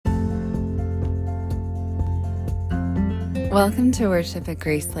Welcome to worship at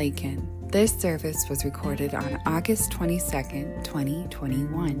Grace Lakin. This service was recorded on August 22nd,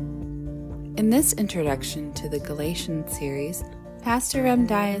 2021. In this introduction to the Galatians series, Pastor Rem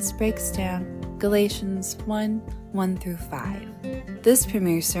Dias breaks down Galatians 1 through 5. This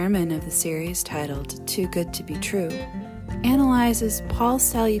premier sermon of the series, titled Too Good to Be True, analyzes Paul's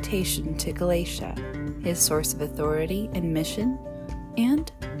salutation to Galatia, his source of authority and mission, and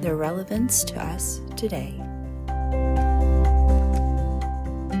their relevance to us today.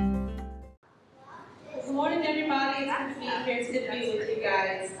 Good morning, everybody. It's good to be here. It's good to be with you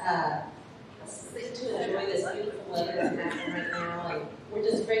guys. To enjoy this beautiful weather that's happening right now, and we're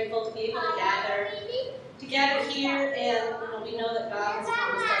just grateful to be able to gather here. And we know that God has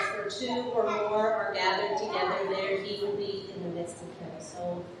promised us where two or more are gathered together, there He will be in the midst of them.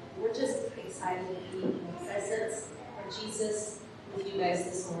 So we're just excited to be in the presence of Jesus with you guys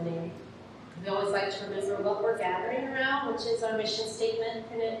this morning. We always like to remember what we're gathering around, which is our mission statement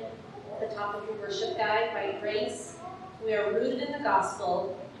printed at the top of your worship guide. By grace, we are rooted in the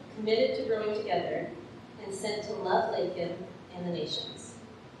gospel, committed to growing together, and sent to love Lakin and the nations.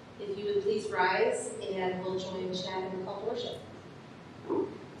 If you would please rise, and we'll join Chad in the call to worship.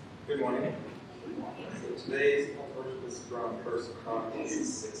 Good morning. So today's call to worship is from 1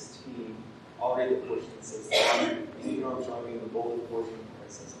 Chronicles 16. I'll read the portion that says, you know I'm joining the bold portion where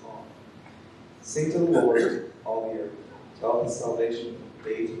it says, on. Sing to the Lord, all the earth. Tell His salvation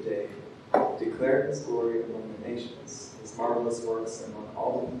day to day. Declare His glory among the nations, His marvelous works among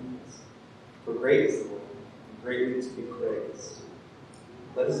all the peoples. For great is the Lord, and greatly to be praised.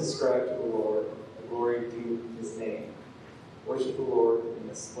 Let us ascribe to the Lord the glory due His name. Worship the Lord in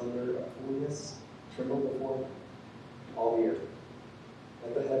the splendor of holiness. Tremble before Him, all the earth.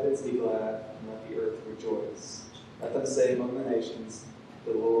 Let the heavens be glad, and let the earth rejoice. Let them say among the nations,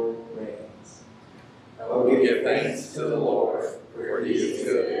 the Lord reigns. Oh, give thanks to the Lord, for He is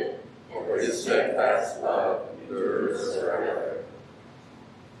good, for His steadfast love endures forever.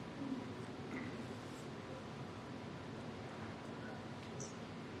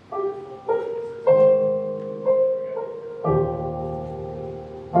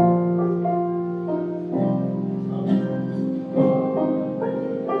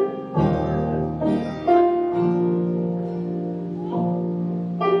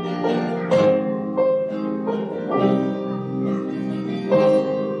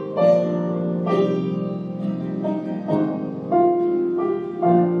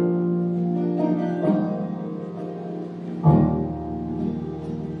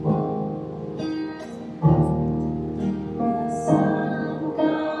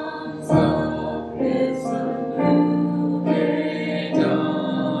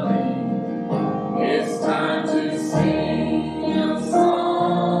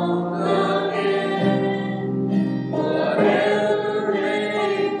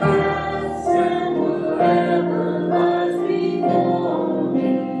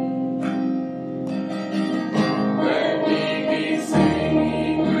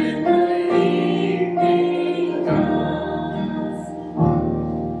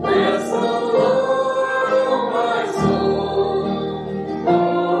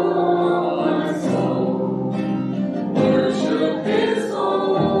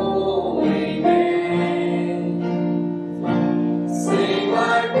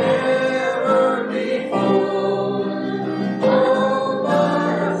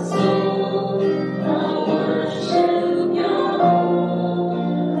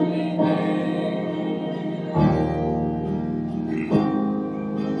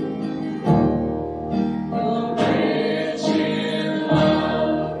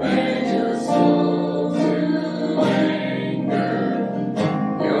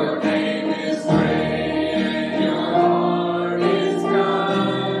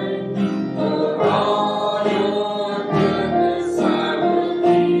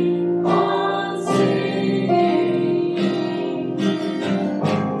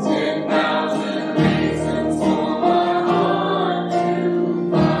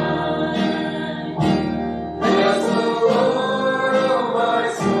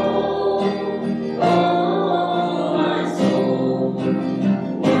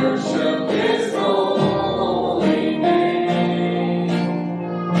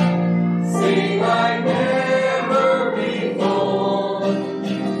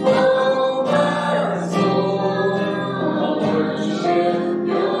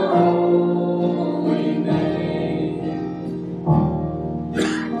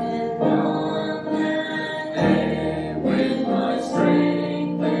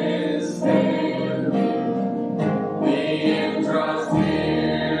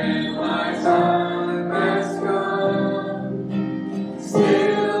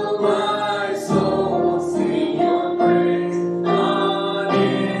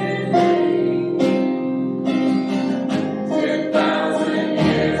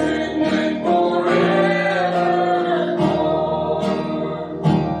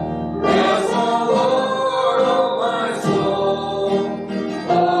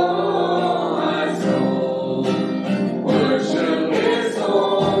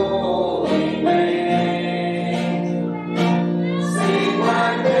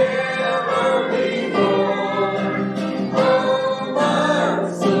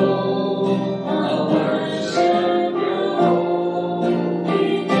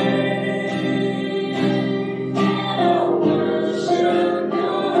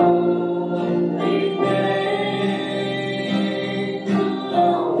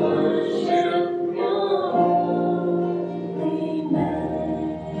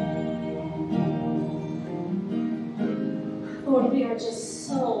 are just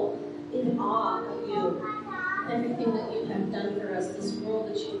so in awe of you. Everything that you have done for us, this world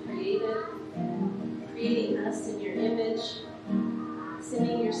that you created, creating us in your image,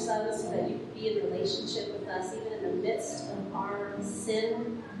 sending your Son so that you could be in relationship with us, even in the midst of our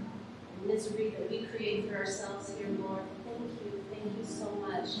sin and misery that we create for ourselves here, Lord. Thank you so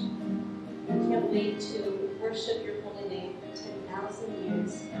much. I can't wait to worship your holy name for 10,000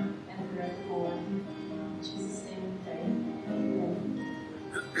 years and forevermore. In Jesus' name we pray.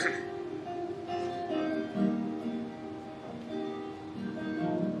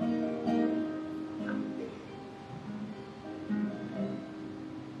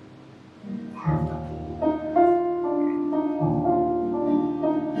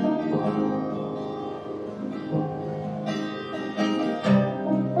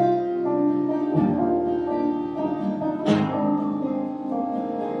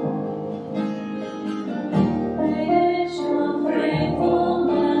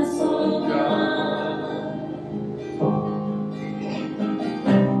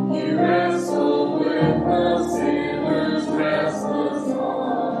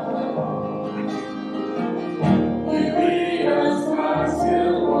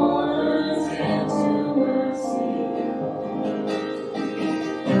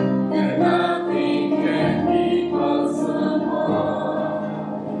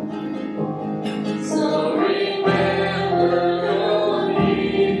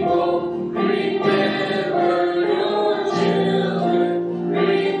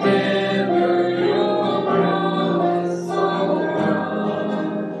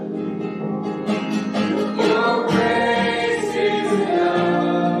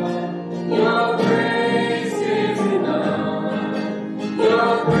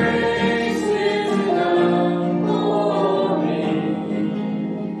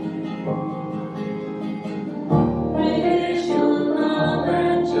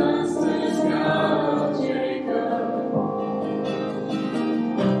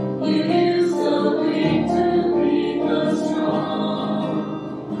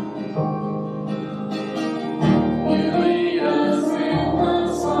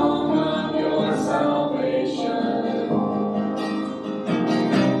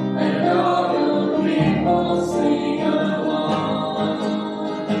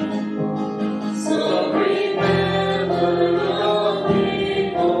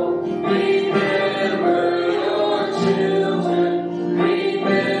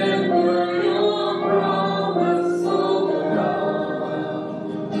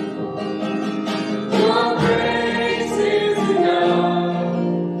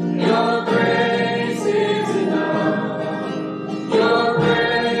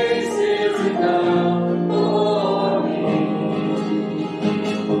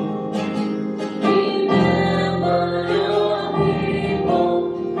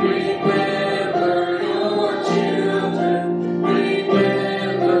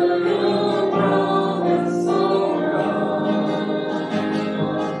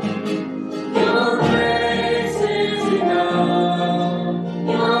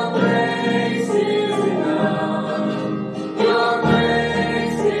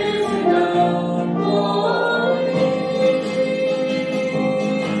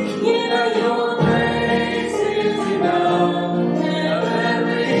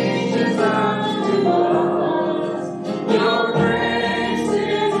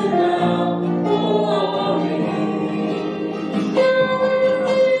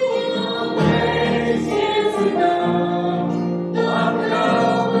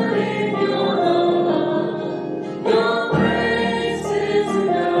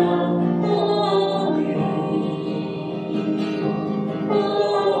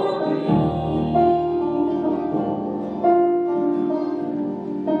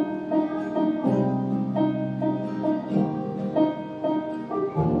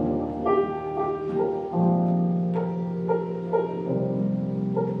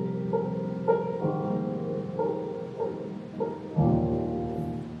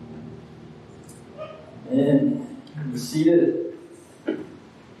 Amen. And be seated.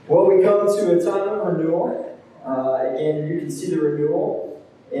 Well, we come to a time of renewal. Again, you can see the renewal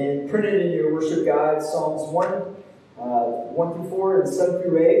and printed in your worship guide, Psalms 1 through 4 and 7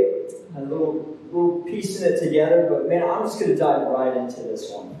 through 8. A little piecing it together, but man, I'm just going to dive right into this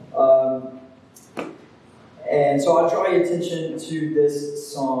one. And so I'll draw your attention to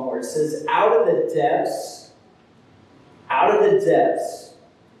this psalm where it says, out of the depths,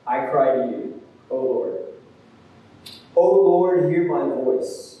 I cry to you, O Lord. O Lord, hear my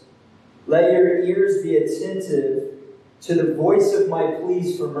voice. Let your ears be attentive to the voice of my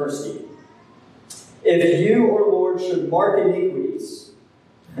pleas for mercy. If you, O Lord, should mark iniquities,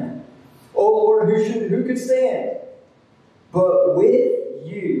 O Lord, who could stand? But with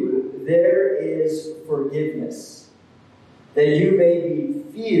you there is forgiveness, that you may be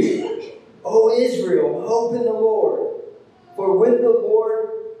feared. O Israel, hope in the Lord. For with the Lord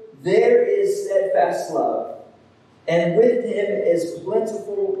there is steadfast love, and with him is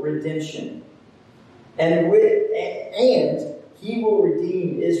plentiful redemption. And he will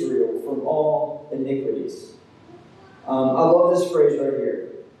redeem Israel from all iniquities. I love this phrase right here.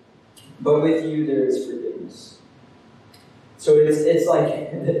 But with you there is forgiveness. So it's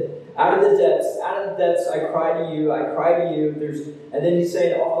like out of the depths, I cry to you. And then he's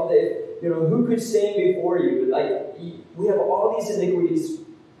saying, who could stand before you? But we have all these iniquities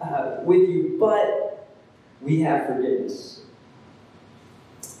with you, but we have forgiveness.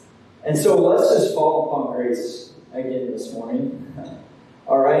 And so let's just fall upon grace again this morning.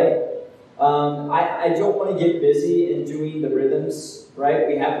 All right? I don't want to get busy in doing the rhythms, right?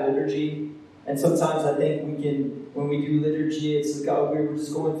 We have liturgy, and sometimes I think when we do liturgy, it's like, oh, we're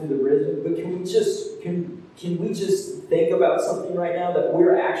just going through the rhythm. But can we just think about something right now, that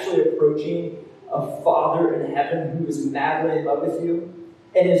we're actually approaching a Father in heaven who is madly in love with you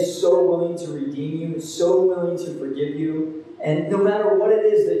and is so willing to redeem you, so willing to forgive you, and no matter what it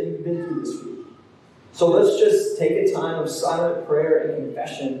is that you've been through this week. So let's just take a time of silent prayer and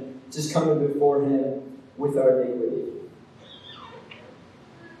confession, just coming before him with our iniquity.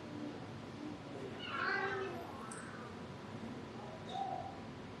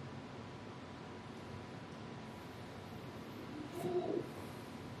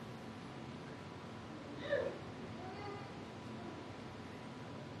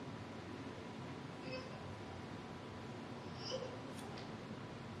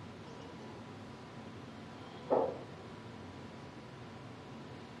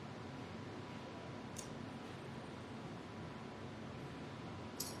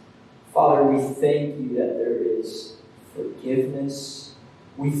 Father, we thank you that there is forgiveness.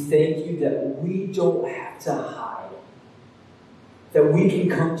 We thank you that we don't have to hide. That we can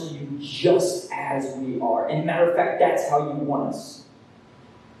come to you just as we are. And matter of fact, that's how you want us.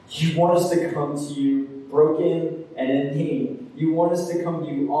 You want us to come to you broken and in pain. You want us to come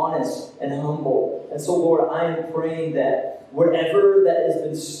to you honest and humble. And so, Lord, I am praying that whatever that has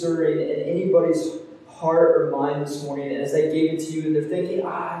been stirring in anybody's heart or mind this morning, as they gave it to you, and they're thinking,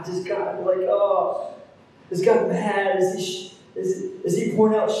 does God, is God mad? Is he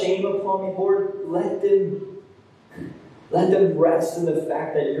pouring out shame upon me? Lord, let them rest in the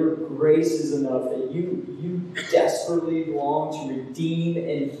fact that your grace is enough, that you desperately long to redeem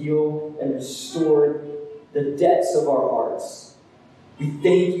and heal and restore the depths of our hearts. We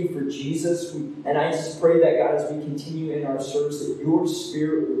thank you for Jesus. And I just pray that, God, as we continue in our service, that your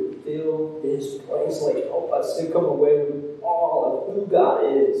Spirit would fill this place. Help us to come away with all of who God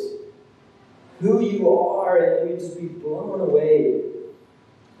is, who you are, and we just be blown away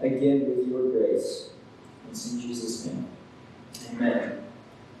again with your grace. It's in Jesus' name. Amen.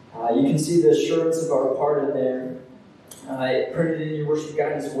 You can see the assurance of our pardon there. Printed in your worship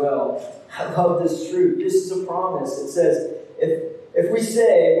guide as well. I love this truth. This is a promise. It says, if we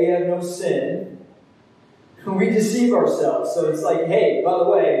say we have no sin, we deceive ourselves. So it's like, hey, by the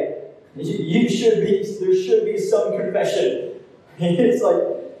way, there should be some confession. It's like,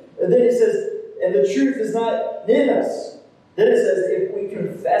 and then it says, and the truth is not in us. Then it says, if we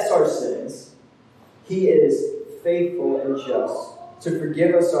confess our sins, he is faithful and just to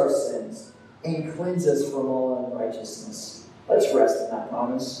forgive us our sins and cleanse us from all unrighteousness. Let's rest in that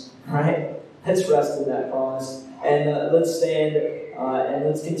promise, right? Let's rest in that promise. And let's stand and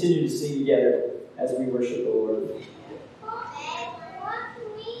let's continue to sing together as we worship the Lord.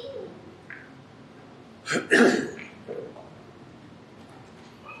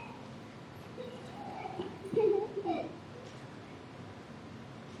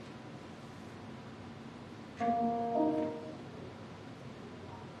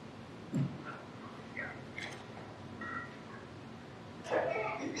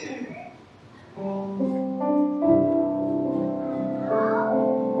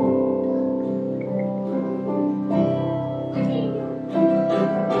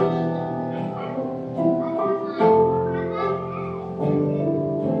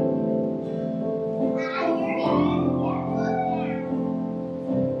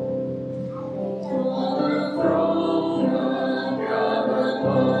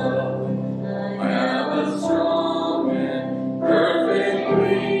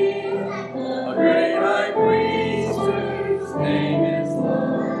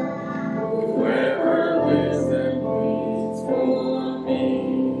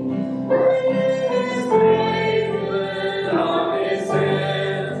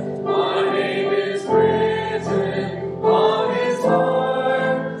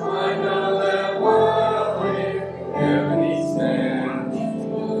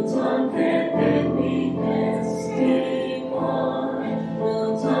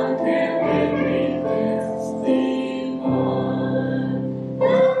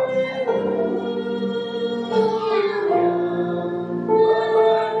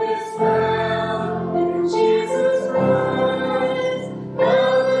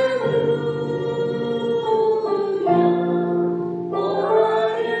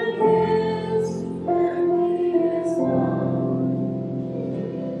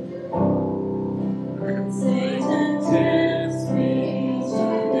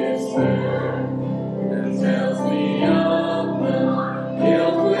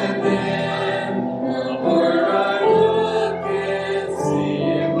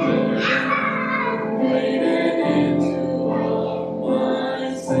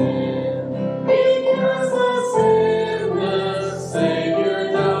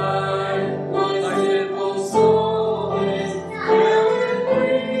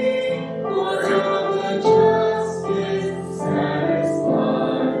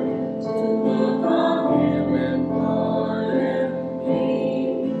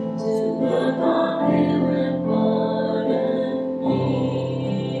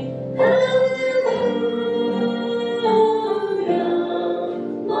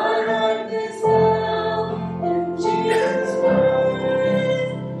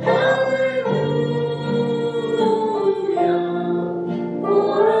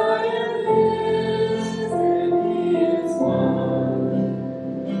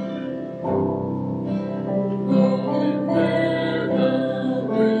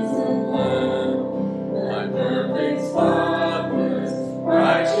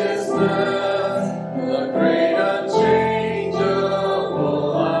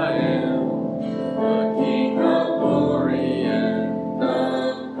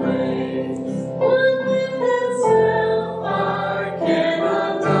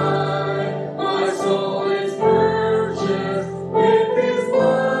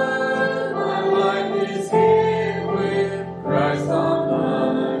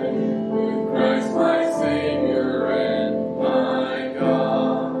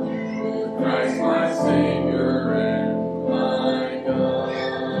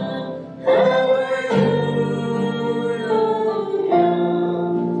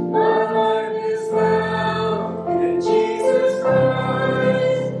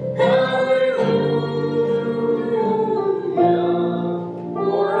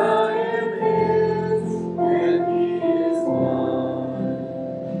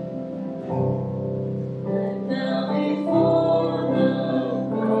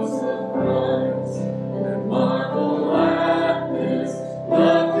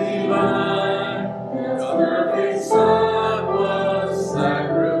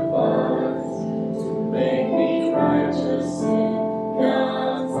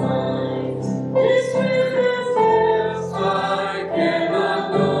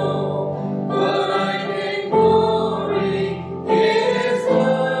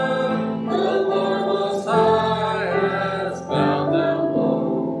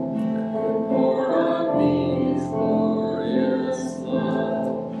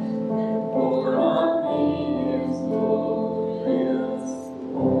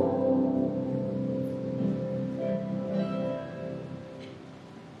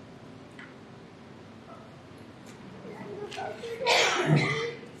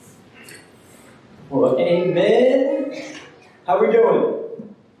 Well, amen. How we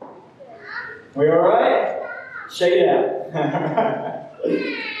doing? We all right? Shake it out.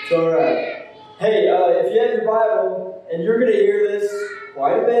 It's all right. Hey, if you have your Bible, and you're going to hear this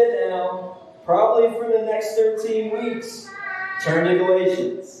quite a bit now, probably for the next 13 weeks, turn to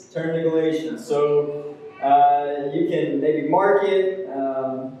Galatians. Turn to Galatians. So you can maybe mark it,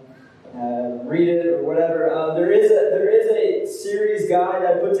 read it, or whatever. There is a series guide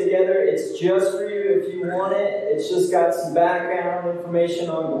I put together. It's just for you if you want it. It's just got some background information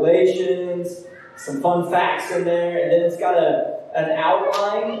on Galatians, some fun facts in there, and then it's got an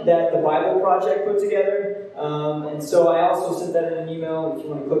outline that the Bible Project put together. And so I also sent that in an email. If you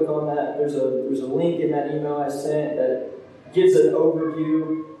want to click on that, there's a link in that email I sent that gives an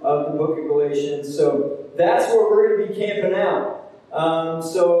overview of the book of Galatians. So that's where we're going to be camping out.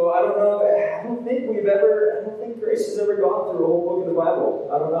 So I don't know. I don't think Grace has ever gone through a whole book of the Bible.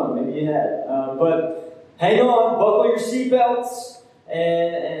 I don't know. Maybe you had. But hang on, buckle your seatbelts,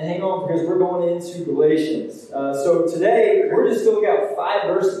 and hang on because we're going into Galatians. So today we're just going to look at 5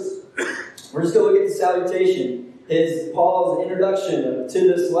 verses. We're just going to look at the salutation, Paul's introduction to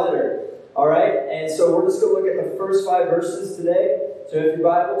this letter. All right, and so we're just going to look at the first 5 verses today. So if your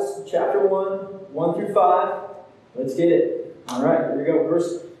Bibles, chapter 1 through 5, let's get it. All right, here we go.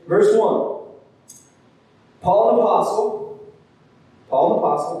 Verse 1. Paul, an apostle,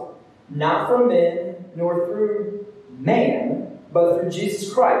 not from men, nor through man, but through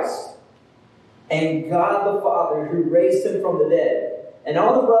Jesus Christ, and God the Father, who raised him from the dead, and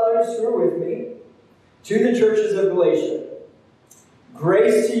all the brothers who are with me, to the churches of Galatia.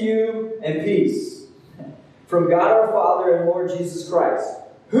 Grace to you and peace from God our Father and Lord Jesus Christ,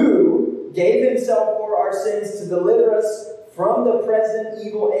 who gave himself for our sins to deliver us from the present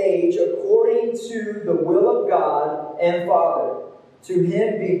evil age, according to the will of God and Father. To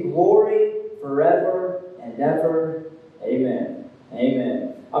him be glory forever and ever. Amen.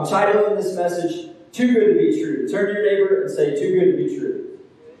 Amen. I'm titling this message, Too Good to Be True. Turn to your neighbor and say, too good to be true.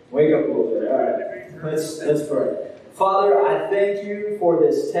 Wake up a little bit. All right. Let's pray. Father, I thank you for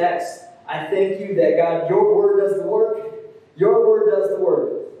this text. I thank you that, God, your word does the work. Your word does the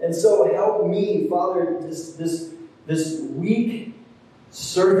work. And so help me, Father, this weak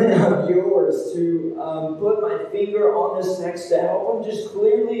servant of yours to put my finger on this text to help them just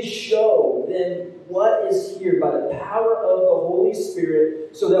clearly show then what is here by the power of the Holy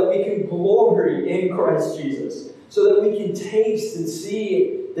Spirit so that we can glory in Christ Jesus, so that we can taste and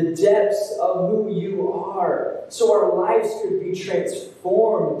see the depths of who you are, so our lives could be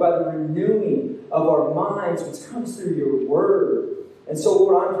transformed by the renewing of our minds, which comes through your word. And so,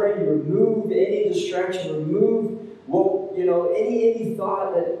 Lord, I'm praying you remove any distraction, remove any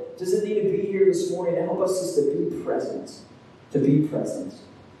thought that doesn't need to be here this morning to help us just to be present. To be present.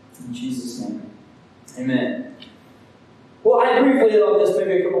 In Jesus' name. Amen. Well, I briefly hit on this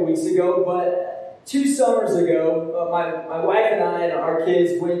maybe a couple weeks ago, but 2 summers ago, my wife and I and our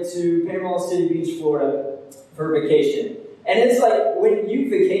kids went to Panama City Beach, Florida for vacation. And it's like when you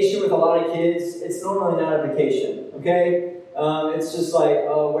vacation with a lot of kids, it's normally not a vacation, okay? It's just like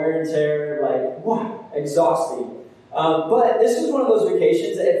wear and tear, like, wow, exhausting. But this was one of those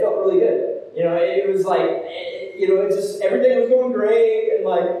vacations that it felt really good. You know, it was like, it just, everything was going great, and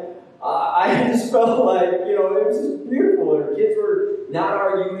like, I just felt like, it was just beautiful. Our kids were not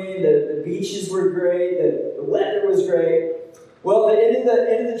arguing, the beaches were great, the weather was great. Well, the end of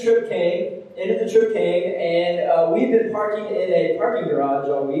the trip came, and we've been parking in a parking garage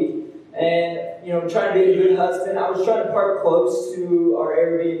all week, and, trying to be a good husband. I was trying to park close to our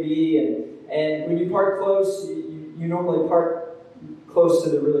Airbnb, and when you park close, you normally park close to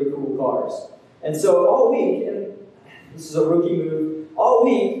the really cool cars. And so all week, and this is a rookie move, all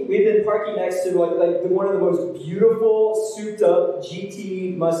week we've been parking next to like one of the most beautiful, souped-up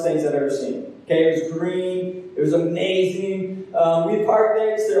GT Mustangs I've ever seen. Okay, it was green, it was amazing. We parked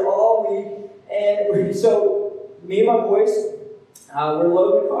next there all week, and so me and my boys, we're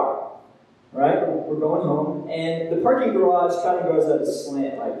loading the car. Right? We're going home, and the parking garage kind of goes at a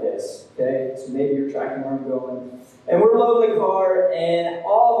slant like this, okay? So maybe you're tracking where I'm going. And we're loading the car, and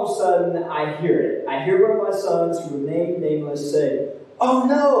all of a sudden, I hear it. I hear one of my sons, who remained nameless, say, "Oh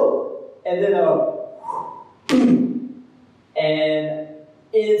no!" And then and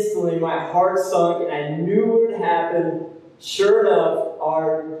instantly my heart sunk, and I knew what had happened. Sure enough,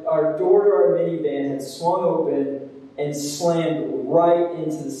 our door to our minivan had swung open and slammed right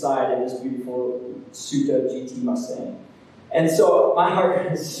into the side of this beautiful souped-up GT Mustang. And so my heart kind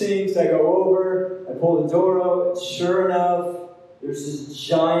of sinks. I go over, I pull the door up. Sure enough, there's this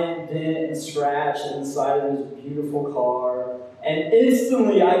giant dent and scratch in the side of this beautiful car. And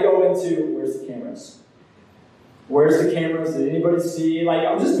instantly I go into, where's the cameras? Where's the cameras? Did anybody see? Like,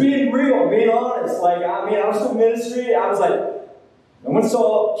 I'm just being real, being honest. Like, I was in ministry. I was like, no one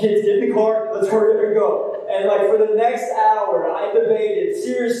saw, kids, get in the car, let's hurry up and go. And like for the next hour, I debated,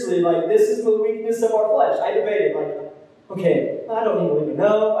 seriously, like this is the weakness of our flesh. I debated, like, okay, I don't even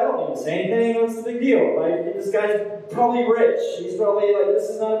know, I don't even say anything, what's the big deal? Like, this guy's probably rich, he's probably like,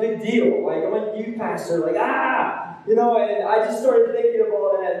 this is not a big deal. Like, I'm a youth pastor, like, and I just started thinking of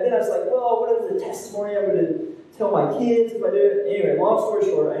all that. And then I was like, well, what is the testimony I'm going to tell my kids if I do it? Anyway, long story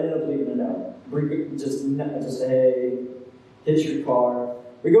short, I ended up leaving it out. Just hey, hit your car.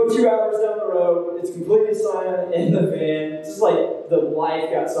 We go 2 hours down the road. It's completely silent in the van. It's just like the life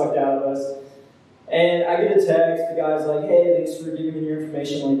got sucked out of us. And I get a text. The guy's like, "Hey, thanks for giving me your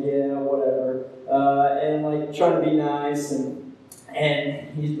information." Like, yeah, whatever. And like trying to be nice, and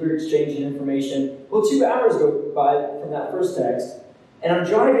we're exchanging information. Well, 2 hours go by from that first text, and I'm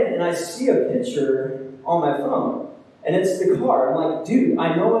driving, and I see a picture on my phone, and it's the car. I'm like, dude,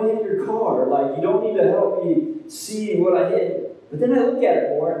 I know I hit your car. Like, you don't need to help me see what I hit. But then I look at it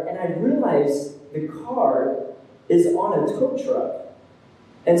more, and I realize the car is on a tow truck.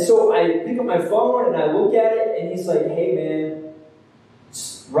 And so I pick up my phone, and I look at it, and he's like, "Hey, man,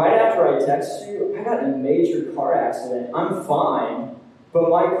 right after I text you, I got in a major car accident. I'm fine, but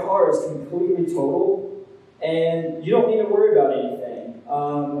my car is completely totaled, and you don't need to worry about anything.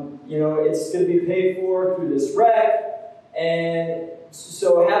 It's going to be paid for through this wreck, and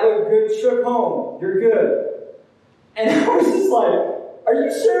so have a good trip home. You're good." And I was just like, are you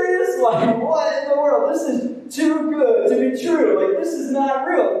serious? Like, what in the world? This is too good to be true. Like, this is not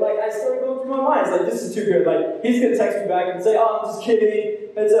real. Like, I started going through my mind. It's like, this is too good. Like, he's going to text me back and say, "Oh, I'm just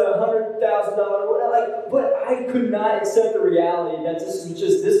kidding. It's $100,000. Whatever." Like, but I could not accept the reality that this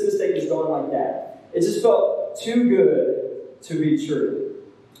mistake was going like that. It just felt too good to be true.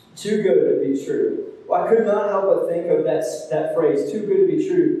 Too good to be true. Well, I could not help but think of that phrase, too good to be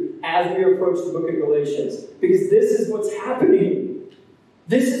true, as we approach the book of Galatians. Because this is what's happening.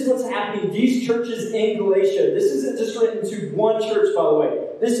 This is what's happening. These churches in Galatia, this isn't just written to one church, by the way.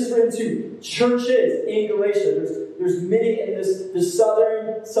 This is written to churches in Galatia. There's many in the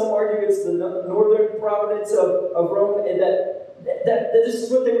southern, some argue it's the northern province of Rome, and that this is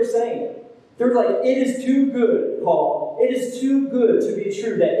what they were saying. They're like, it is too good, Paul. It is too good to be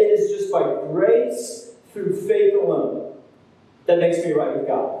true that it is just by grace through faith alone that makes me right with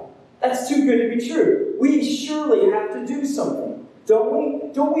God. That's too good to be true. We surely have to do something, don't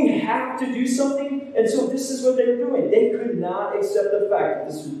we? Don't we have to do something? And so this is what they were doing. They could not accept the fact that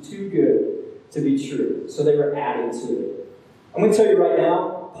this was too good to be true. So they were adding to it. I'm going to tell you right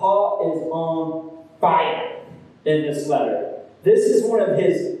now, Paul is on fire in this letter. This is one of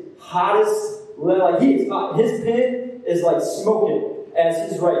his hottest, like he is hot. His pen is like smoking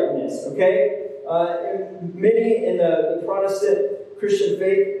as he's writing this, okay? Many in the Protestant Christian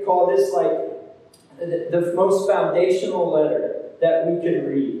faith call this like the most foundational letter that we can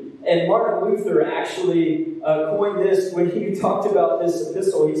read. And Martin Luther actually coined this when he talked about this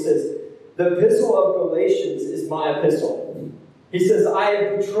epistle. He says, the epistle of Galatians is my epistle. He says, I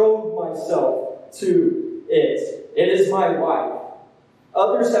have betrothed myself to it. It is my wife.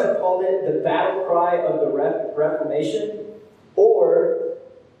 Others have called it the battle cry of the Reformation or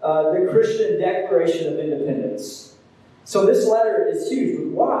the Christian Declaration of Independence. So this letter is huge. But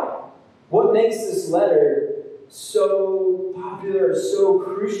why? What makes this letter so popular, so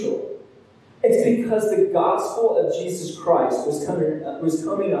crucial? It's because the gospel of Jesus Christ was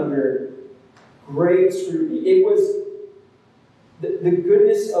coming under great scrutiny. It was the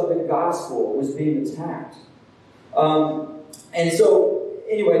goodness of the gospel was being attacked. And so,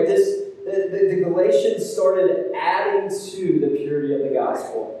 anyway, the Galatians started adding to the purity of the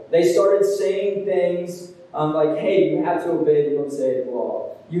gospel. They started saying things like, hey, you have to obey the Mosaic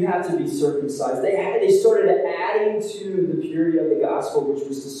law. You have to be circumcised. They started adding to the purity of the gospel, which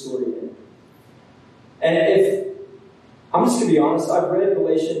was distorting it. And I'm just going to be honest, I've read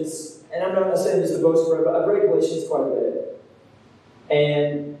Galatians, and I'm not saying this to boast for it, but I've read Galatians quite a bit.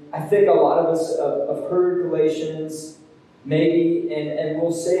 And I think a lot of us have heard Galatians, maybe, and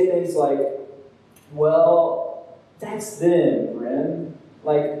we'll say things like, well, that's them, Bren.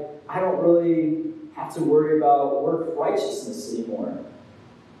 Like, I don't really have to worry about work righteousness anymore.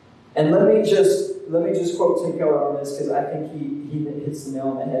 And let me just quote Tim Keller on this, because I think he hits the nail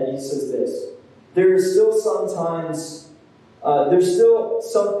on the head. He says this: there's still something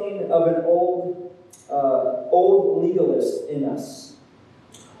of an old legalist in us.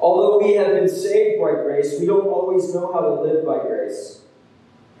 Although we have been saved by grace, we don't always know how to live by grace.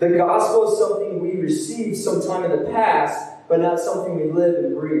 The gospel is something we received sometime in the past, but not something we live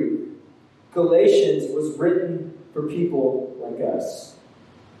and breathe. Galatians was written for people like us.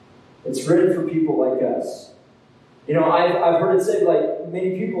 It's written for people like us. You know, I've heard it said, like,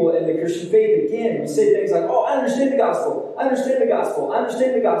 many people in the Christian faith, again, we say things like, oh, I understand the gospel. I understand the gospel. I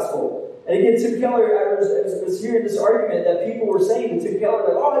understand the gospel. And again, Tim Keller, I was hearing this argument that people were saying to Tim Keller,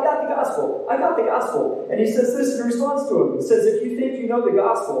 like, oh, I got the gospel. I got the gospel. And he says this in response to him. He says, if you think you know the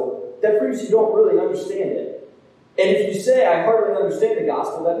gospel, that proves you don't really understand it. And if you say, I hardly understand the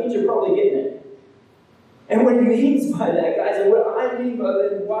gospel, that means you're probably getting it. And what he means by that, guys, and what I mean by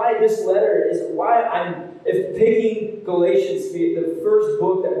that, why this letter is, why I'm picking Galatians to be the first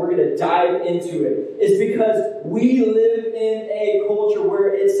book that we're going to dive into it, is because we live in a culture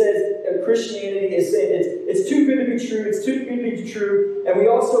where it says Christianity is saying it's too good to be true, it's too good to be true, and we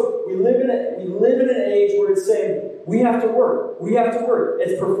live in an age where it's saying we have to work.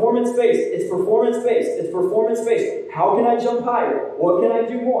 It's performance-based. It's performance-based. How can I jump higher? What can I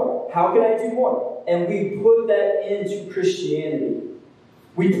do more? How can I do more? And we put that into Christianity.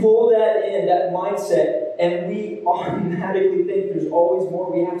 We pull that in, that mindset, and we automatically think there's always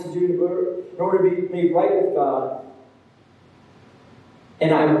more we have to do in order to be made right with God.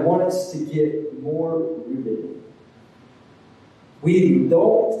 And I want us to get more rooted. We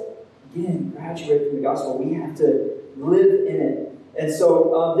don't, again, graduate from the gospel. We have to live in it. And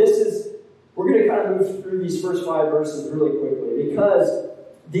so we're going to kind of move through these first 5 verses really quickly, because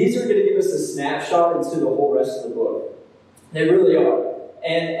these are going to give us a snapshot into the whole rest of the book. They really are.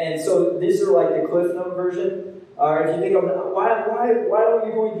 And so these are like the Cliff Note version. If you think, why don't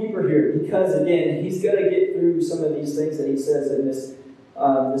you go deeper here? Because, again, he's going to get through some of these things that he says in this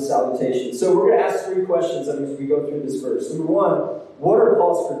salutation. So we're going to ask 3 questions as we go through this verse. Number 1, what are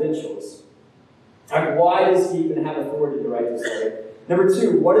Paul's credentials? Like, why does he even have authority to write this letter? Number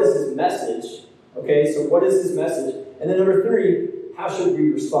 2, what is his message? Okay, so what is his message? And then number 3, how should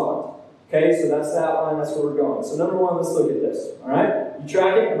we respond? Okay, so that's the outline, that's where we're going. So number 1, let's look at this. All right? You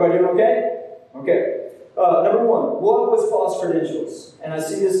tracking? Everybody doing okay? Okay. Number 1, what was Paul's credentials? And I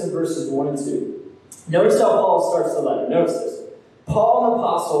see this in verses 1 and 2. Notice how Paul starts the letter. Notice this. Paul, an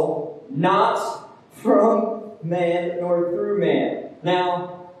apostle, not from man nor through man.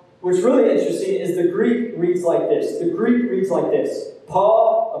 Now, what's really interesting is the Greek reads like this. The Greek reads like this.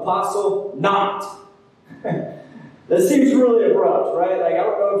 Paul, apostle, not. That seems really abrupt, right? Like, I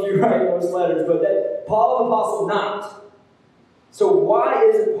don't know if you write most letters, but that Paul, apostle, not. So why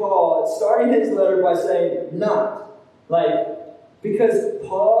isn't Paul starting his letter by saying not? Like, because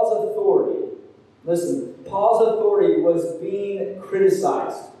Paul's authority, listen, Paul's authority was being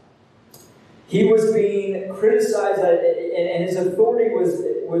criticized. He was being criticized, and his authority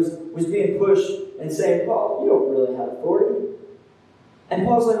was being pushed and saying, Paul, you don't really have authority. And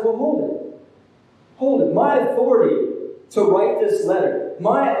Paul's like, well, hold it. My authority to write this letter,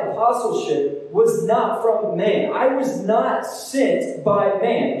 my apostleship was not from man. I was not sent by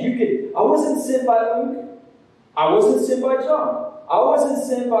man. I wasn't sent by Luke. I wasn't sent by John. I wasn't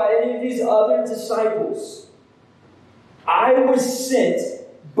sent by any of these other disciples. I was sent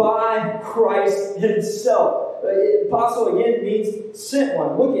by Christ himself. Apostle again means sent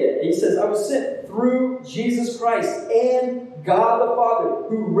one. Look at it. He says, I was sent through Jesus Christ and God the Father,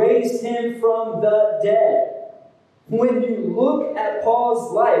 who raised him from the dead. When you look at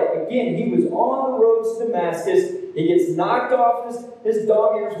Paul's life, again, he was on the road to Damascus. He gets knocked off his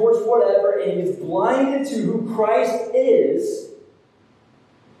donkey, his horse, whatever, and he gets blinded to who Christ is.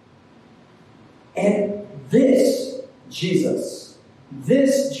 And this Jesus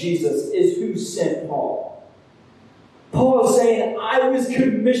is who sent Paul. Paul is saying, I was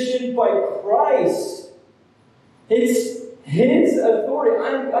commissioned by Christ. It's his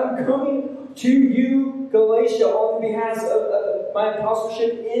authority. I'm coming to you, Galatia, on behalf of my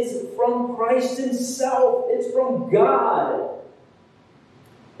apostleship is from Christ himself. It's from God.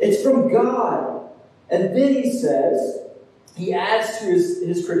 It's from God. And then he adds to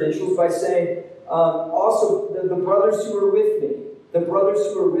his credentials by saying, also, the brothers who are with me. The brothers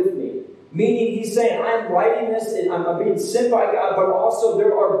who are with me. Meaning, he's saying, I'm writing this, and I'm being sent by God, but also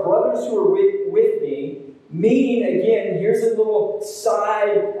there are brothers who are with me. Meaning, again, here's a little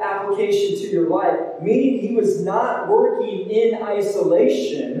side application to your life. Meaning, he was not working in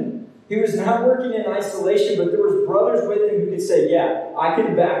isolation. He was not working in isolation, but there was brothers with him who could say, yeah, I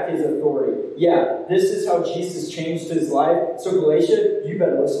can back his authority. Yeah, this is how Jesus changed his life. So, Galatia, you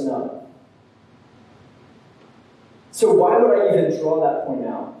better listen up. So why would I even draw that point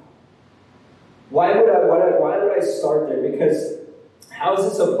out? Why would I start there? Because how does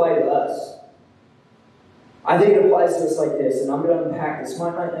this apply to us? I think it applies to us like this, and I'm going to unpack this.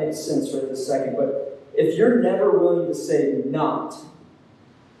 Might not make sense right this second, but if you're never willing to say not,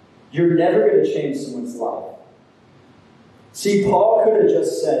 you're never going to change someone's life. See, Paul could have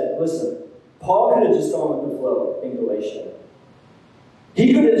just said, listen, Paul could have just gone with the flow in Galatia.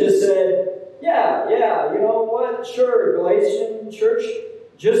 He could have just said, yeah, you know what? Sure, Galatian church,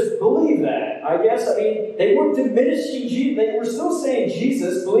 just believe that. I guess, they weren't diminishing Jesus. They were still saying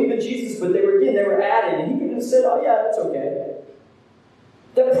Jesus, believe in Jesus, but they were adding. And he could have said, oh yeah, that's okay.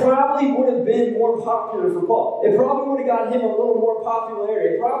 That probably would have been more popular for Paul. It probably would have gotten him a little more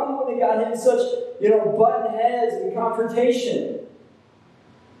popularity. It probably would have gotten him such, button heads and confrontation.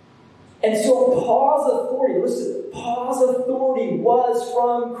 And so Paul's authority was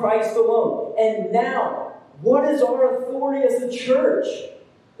from Christ alone. And now, what is our authority as a church?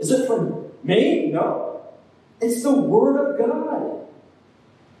 Is it from me? No. It's the Word of God.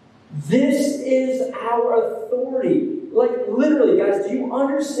 This is our authority. Like, literally, guys, do you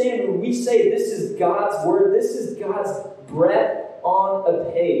understand when we say this is God's Word? This is God's breath on a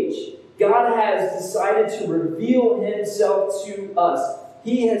page. God has decided to reveal himself to us.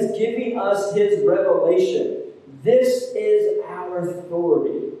 He has given us his revelation. This is our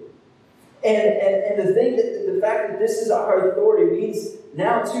authority. And the fact that this is our authority means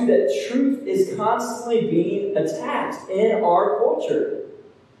now too that truth is constantly being attacked in our culture.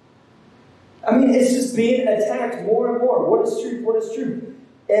 It's just being attacked more and more. What is truth? What is truth?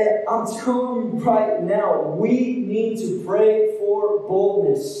 And I'm telling you right now, we need to pray for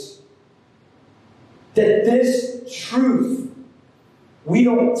boldness. That this truth, we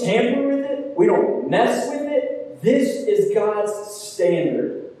don't tamper with it. We don't mess with it. This is God's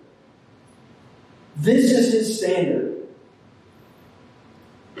standard. This is his standard.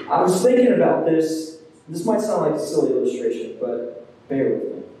 I was thinking about this. This might sound like a silly illustration, but bear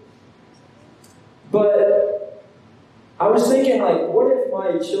with me. But I was thinking, what if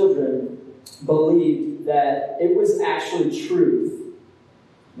my children believed that it was actually truth?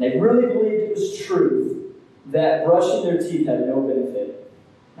 And they really believed it was truth that brushing their teeth had no benefit.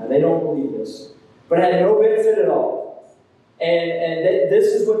 Now, they don't believe this, but it had no benefit at all. And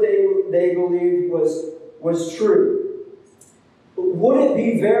this is what they believed was true. Would it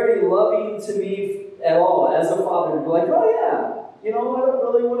be very loving to me at all as a father to be like, oh yeah, I don't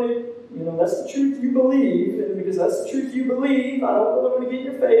really want to, that's the truth you believe, and because that's the truth you believe, I don't really want to get in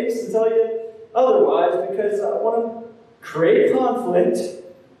your face and tell you otherwise because I want to create conflict.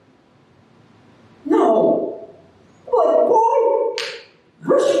 No. I'm like, boy,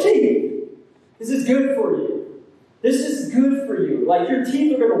 brush your teeth. This is good for you. This is good for you. Your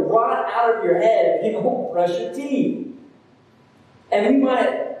teeth are going to rot out of your head if you don't brush your teeth. And we might,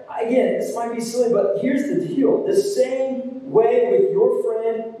 again, this might be silly, but here's the deal. The same way with your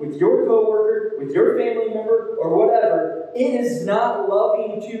friend, with your coworker, with your family member, or whatever, it is not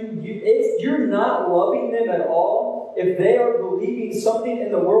loving to you. You're not loving them at all if they are believing something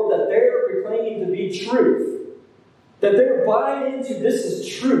in the world that they're proclaiming to be truth. That they're buying into, this is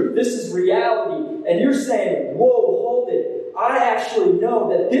truth, this is reality, and you're saying, whoa, hold it. I actually know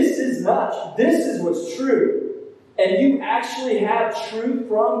that this is not, this is what's true. And you actually have truth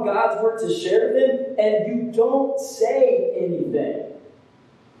from God's Word to share with them, and you don't say anything.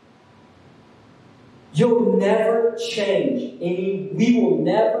 You'll never change we will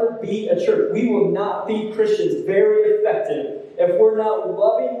never be a church. We will not be Christians very effective if we're not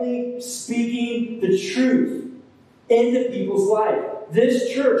lovingly speaking the truth into people's life.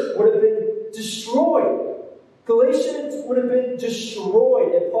 This church would have been destroyed. Galatians would have been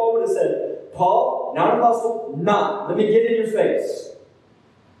destroyed if Paul would have said, Paul, not an apostle, not. Let me get in your face.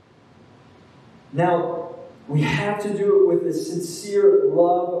 Now, we have to do it with a sincere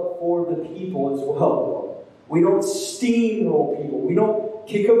love for the people as well. We don't steamroll people. We don't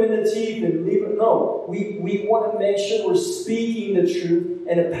kick them in the teeth and leave them. No, we want to make sure we're speaking the truth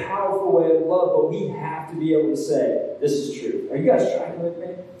in a powerful way of love, but we have to be able to say, this is truth. Are you guys tracking with me?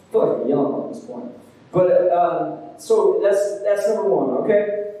 I feel like I'm yelling at this point. But, so that's number one,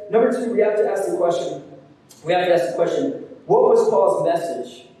 okay? Number two, we have to ask the question, what was Paul's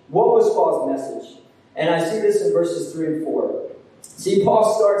message? What was Paul's message? And I see this in verses 3 and 4. See, Paul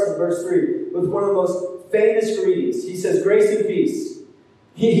starts in verse 3 with one of the most famous greetings. He says, grace and peace.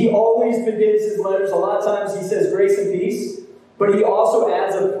 He always begins his letters. A lot of times he says grace and peace. But he also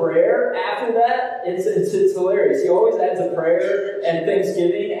adds a prayer after that. It's hilarious. He always adds a prayer and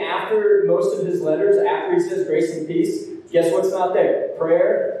thanksgiving after most of his letters. After he says grace and peace, guess what's not there?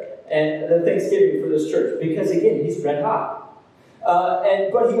 Prayer and the thanksgiving for this church. Because again, he's red hot.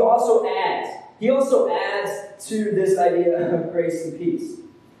 But he also adds to this idea of grace and peace.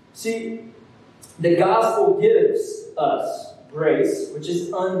 See, the gospel gives us grace, which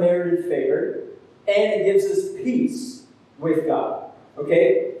is unmerited favor, and it gives us peace with God.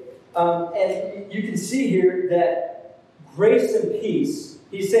 Okay? And you can see here that grace and peace,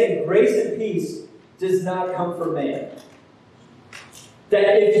 he's saying grace and peace does not come from man.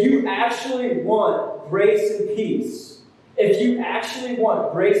 That if you actually want grace and peace, it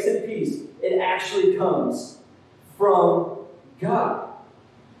actually comes from God.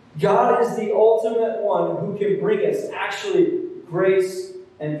 God is the ultimate one who can bring us actually grace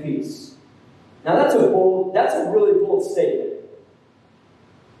and peace. Now that's a really bold statement.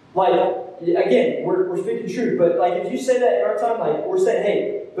 Like, again, we're speaking truth, but like if you say that in our time, like we're saying,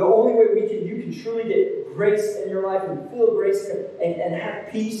 hey, the only way you can truly get grace in your life and feel grace and have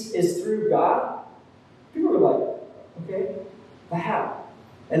peace is through God. People are like, okay, but how?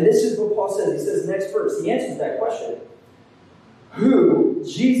 And this is what Paul says. He says next verse. He answers that question. Who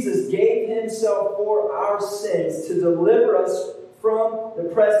Jesus gave himself for our sins to deliver us from the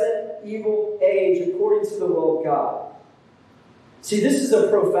present evil age according to the will of God. See, this is a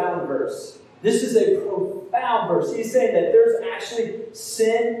profound verse. This is a profound verse. He's saying that there's actually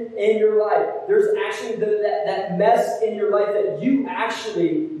sin in your life. There's actually that mess in your life that you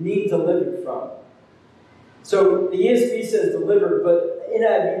actually need delivered from. So the ESV says delivered, but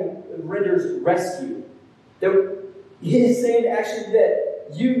NIV renders rescue. He is saying actually that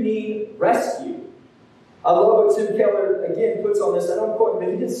you need rescue. I love what Tim Keller, again, puts on this. I don't quote him,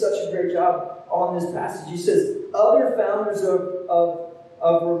 but he did such a great job on this passage. He says, other founders of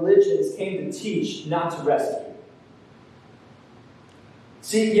religions came to teach, not to rescue.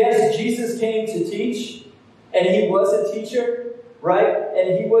 See, yes, Jesus came to teach, and he was a teacher, right?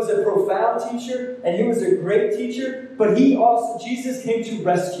 And he was a profound teacher, and he was a great teacher, but Jesus came to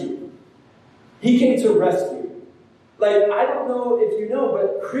rescue. He came to rescue. Like, I don't know if you know,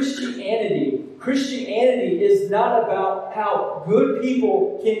 but Christianity is not about how good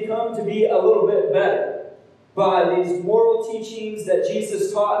people can come to be a little bit better by these moral teachings that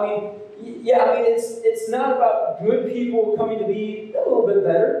Jesus taught. It's not about good people coming to be a little bit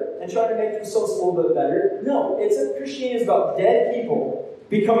better and trying to make themselves a little bit better. No, Christianity is about dead people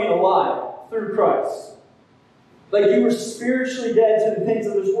becoming alive through Christ. Like you were spiritually dead to the things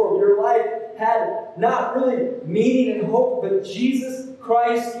of this world. Your life had not really meaning and hope, but Jesus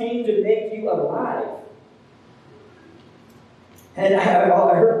Christ came to make you alive. And I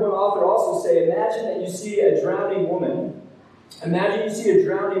heard one author also say, imagine that you see a drowning woman. Imagine you see a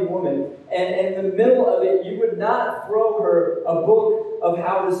drowning woman, and in the middle of it, you would not throw her a book of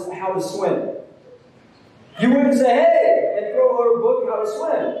how to swim. You wouldn't say, hey, and throw her a book how to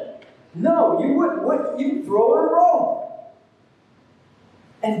swim. No, you wouldn't. You'd throw her a rope.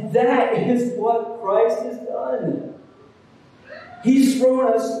 And that is what Christ has done. He's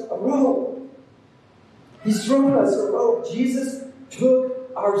thrown us a rope. He's thrown us a rope. Jesus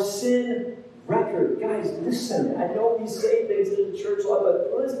took our sin record. Guys, listen. I know we say things in the church a lot,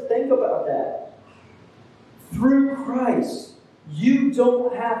 but let's think about that. Through Christ, you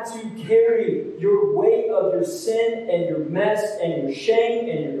don't have to carry your weight of your sin and your mess and your shame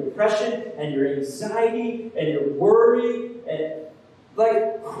and your depression and your anxiety and your worry. And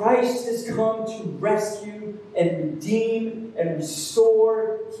like, Christ has come to rescue and redeem and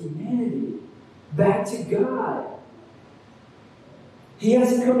restore humanity back to God. He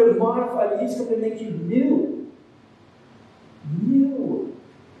hasn't come to modify you. He's come to make you new. New.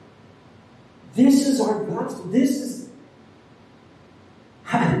 This is our gospel. This is...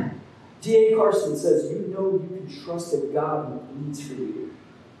 D.A. Carson says, you know you can trust a God who bleeds for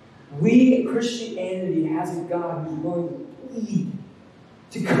you. Christianity has a God who's willing to bleed,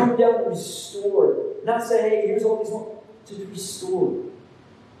 to come down and restore. Not say, hey, here's all these ones. To restore.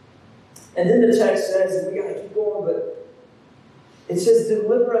 And then the text says, and we got to keep going, but it says,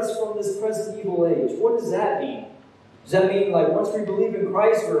 deliver us from this present evil age. What does that mean? Does that mean, like, once we believe in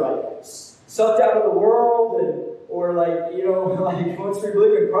Christ, we're, like, sucked out of the world? Or, like, you know, like, once we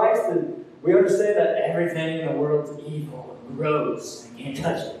believe in Christ, then we understand that everything in the world is evil and gross. I can't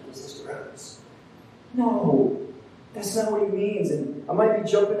touch it because it's gross. No, that's not what he means. And I might be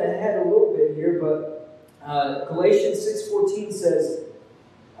jumping ahead a little bit here, but Galatians 6:14 says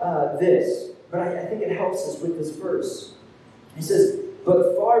this. But I think it helps us with this verse. He says,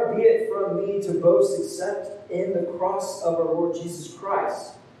 but far be it from me to boast except in the cross of our Lord Jesus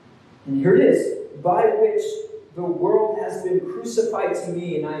Christ. And here it is, by which the world has been crucified to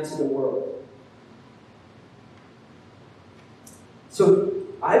me and I to the world. So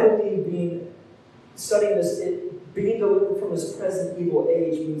I believe studying this, being delivered from this present evil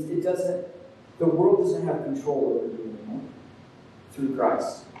age means the world doesn't have control over you anymore through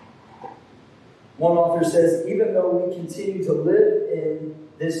Christ. One author says, even though we continue to live in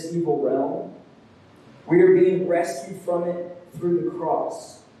this evil realm, we are being rescued from it through the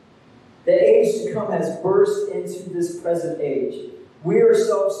cross. The age to come has burst into this present age. We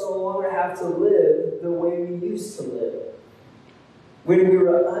ourselves no longer have to live the way we used to live when we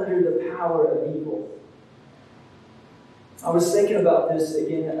were under the power of evil. I was thinking about this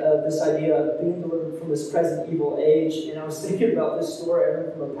again, this idea of being delivered from this present evil age, and I was thinking about this story I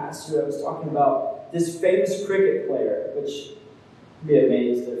heard from a pastor that was talking about this famous cricket player, which I'd be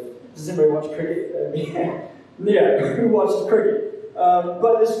amazed if... Does anybody watch cricket? Yeah, who watches cricket?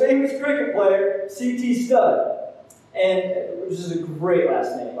 But this famous cricket player, C.T. Studd, which is a great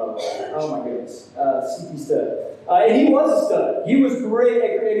last name, by the way. Oh my goodness, C.T. Studd. And he was a stud. He was great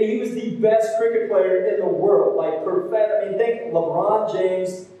at cricket. I mean, he was the best cricket player in the world. Like, perfect. I mean, think LeBron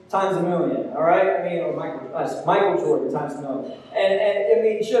James times a million, all right? I mean, or Michael Jordan times a million. And I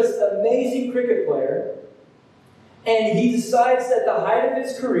mean, just amazing cricket player. And he decides at the height of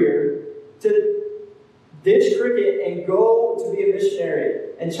his career to ditch cricket and go to be a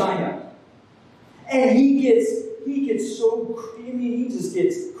missionary in China. And he gets so creamy, he just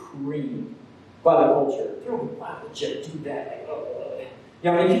gets creamed by the culture. Why would you do that? I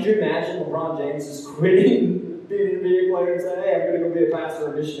mean, could you imagine LeBron James just quitting being a NBA player and saying, hey, I'm going to go be a pastor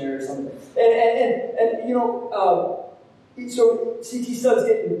or a missionary or something? And you know, so C.T. Studd's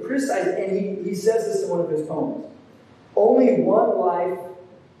getting criticized, and he says this in one of his poems. Only one life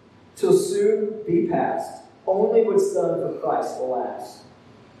till soon be past. Only what's done for Christ will last.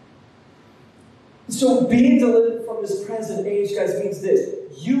 So being delivered from this present age, guys, means this.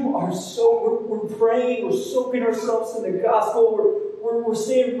 We're praying, we're soaking ourselves in the gospel, we're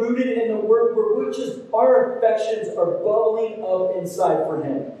staying rooted in the Word, our affections are bubbling up inside for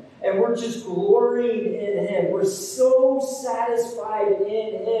Him. And we're just glorying in Him. We're so satisfied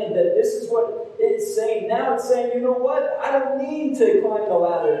in Him that this is what it's saying. Now it's saying, you know what? I don't need to climb the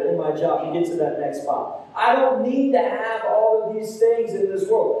ladder in my job to get to that next spot. I don't need to have all of these things in this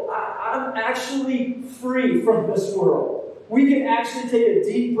world. I'm actually free from this world. We can actually take a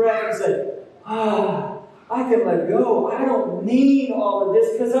deep breath and say, I can let go. I don't need all of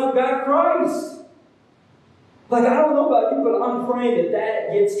this because I've got Christ. Like, I don't know about you, but I'm praying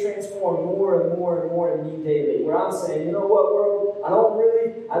that gets transformed more and more and more in me daily. Where I'm saying, you know what, world, I don't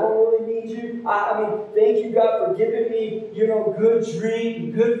really need you. I mean, thank you, God, for giving me, good drink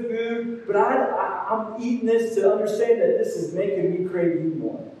and good food. But I'm eating this to understand that this is making me crave you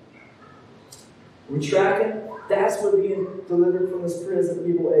more. We tracking? That's what being delivered from this present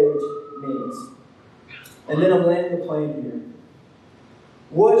evil age means. And then I'm landing the plane here.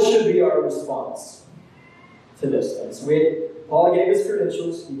 What should be our response to this thing? So Paul gave us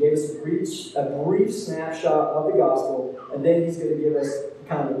credentials, he gave us a brief snapshot of the gospel, and then he's going to give us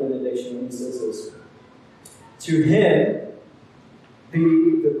kind of a benediction when he says this. To him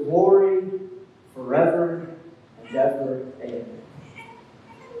be the glory forever and ever. Amen.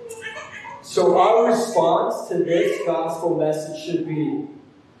 So our response to this gospel message should be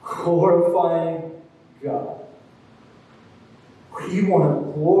glorifying God. We want to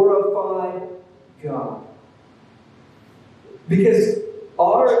glorify God. Because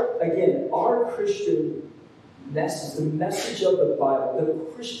our Christian message, the message of the Bible, the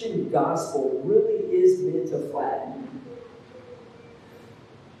Christian gospel really is meant to flatten.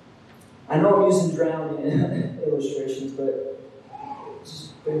 I know I'm using drowning illustrations, but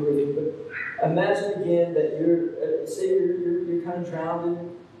just bear with me. But imagine again that you're kind of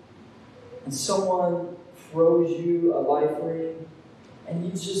drowning, and someone throws you a life ring, and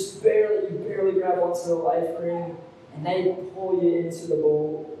you barely grab onto the life ring, and they pull you into the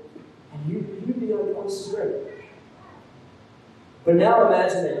bowl, and you'd be like, oh, this is great. But now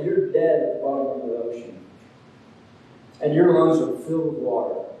imagine that you're dead at the bottom of the ocean, and your lungs are filled with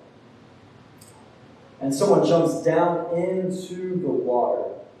water. And someone jumps down into the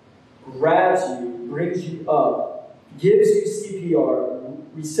water, grabs you, brings you up, gives you CPR,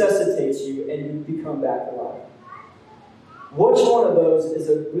 resuscitates you, and you become back alive. Which one of those is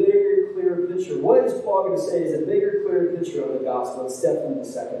a bigger, clearer picture? What is Paul going to say is a bigger, clearer picture of the gospel? It's definitely the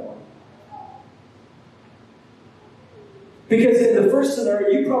second one. Because in the first scenario,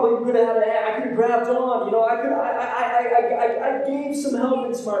 you probably could have I could have grabbed on. I gave some help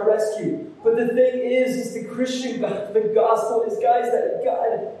into my rescue. But the thing is the Christian the gospel is, guys, that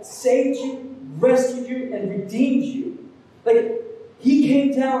God saved you, rescued you, and redeemed you. Like, He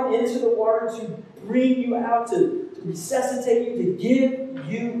came down into the water to bring you out, to resuscitate you, to give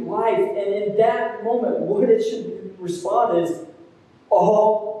you life. And in that moment, what it should respond is,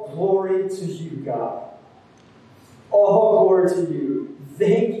 all glory to you, God. All glory to you.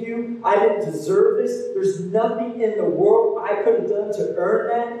 Thank you. I didn't deserve this. There's nothing in the world I could have done to earn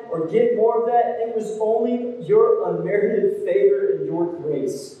that or get more of that. It was only your unmerited favor and your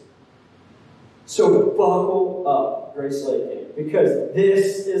grace. So buckle up, Grace Lake, because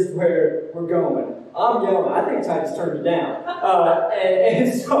this is where we're going. I'm yelling. I think Titus turned me down.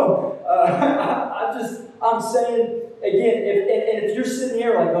 I'm saying, again, if you're sitting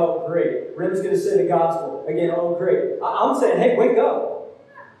here like, oh, great, Rim's going to say the gospel. Again, oh, great. I'm saying, hey, wake up.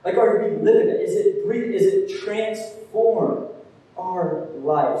 Like, are we living it? Is it transform our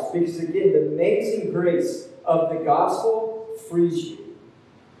lives? Because, again, the amazing grace of the gospel frees you.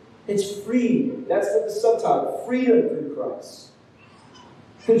 It's freeing. That's what the subtitle, freedom through Christ.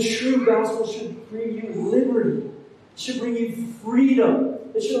 The true gospel should bring you liberty. It should bring you freedom.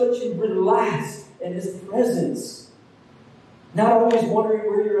 It should let you relax in His presence. Not always wondering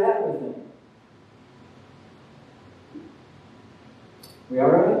where you're at with Him. We all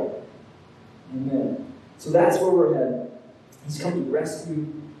right? Amen. So that's where we're headed. He's come to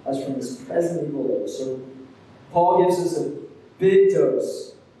rescue us from this present evil age. So Paul gives us a big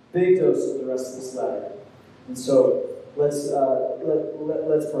dose of the rest of this letter. And so let's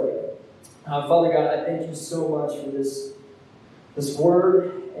pray. Father God, I thank you so much for this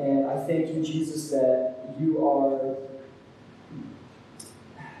word, and I thank you, Jesus, that you're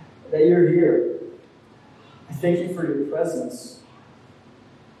here. I thank you for your presence.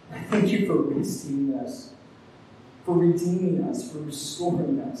 I thank you for rescuing us, for redeeming us, for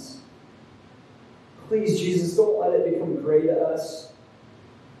restoring us. Please, Jesus, don't let it become gray to us.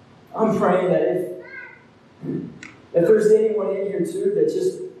 I'm praying that if there's anyone in here too that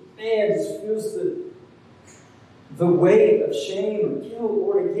just feels the weight of shame or guilt,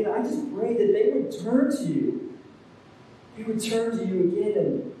 Lord, again, I just pray that they would turn to you. They would turn to you again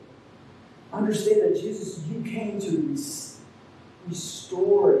and understand that, Jesus, you came to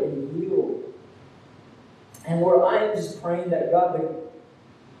restore and heal. And Lord, I am just praying that, God,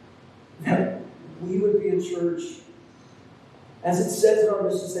 that we would be a church, as it says in our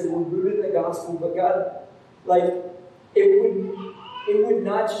mission statement, we're rooted in the gospel, but God, it would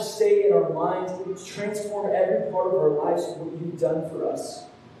not just stay in our minds, it would transform every part of our lives with what you've done for us.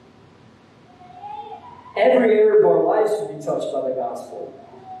 Every area of our lives should be touched by the gospel.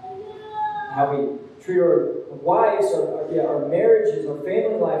 How we treat our wives, our marriages, our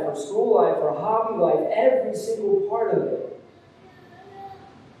family life, our school life, our hobby life, every single part of it.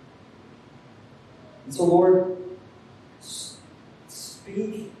 And so, Lord,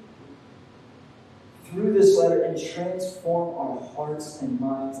 speak through this letter and transform our hearts and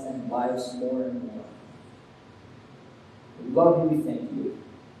minds and lives more and more. We love you, we thank you.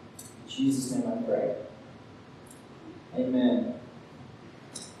 In Jesus' name I pray. Amen.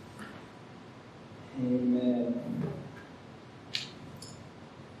 Amen.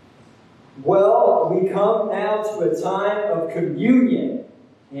 Well, we come now to a time of communion.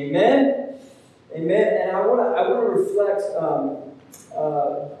 Amen. Amen. And I want to reflect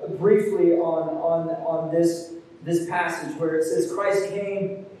briefly on this passage where it says Christ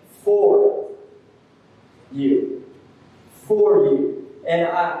came for you, for you. And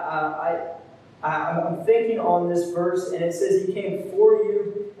I'm thinking on this verse, and it says He came for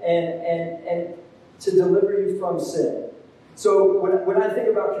you and to deliver you from sin. So when I think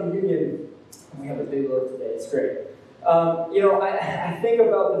about communion, we have a big loaf today. It's great. I think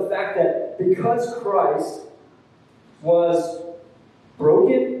about the fact that because Christ was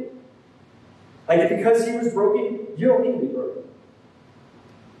broken, like because He was broken, you don't need to be broken.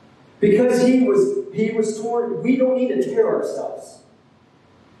 Because He was torn, we don't need to tear ourselves.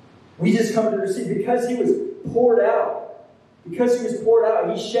 We just come to receive. Because He was poured out, He shed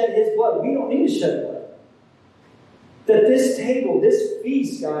His blood. We don't need to shed blood. That this table, this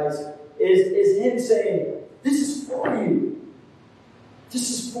feast, guys, is Him saying, this is for you. This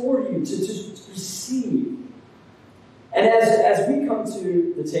is for you to receive. And as we come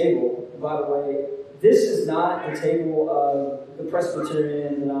to the table, by the way, this is not the table of the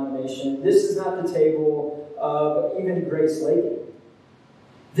Presbyterian denomination. This is not the table of even Grace Lake.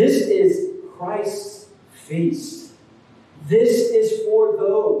 This is Christ's feast. This is for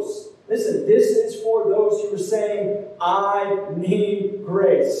those. Listen, this is for those who are saying, I need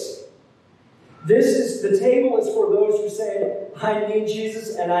grace. The table is for those who are saying, I need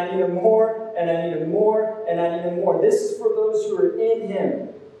Jesus, and I need Him more, and I need Him more, and I need Him more. This is for those who are in Him.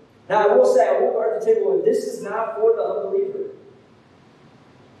 Now, I will say, I will guard the table, this is not for the unbeliever.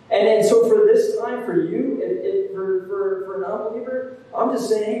 And so for this time, for you, for an unbeliever, I'm just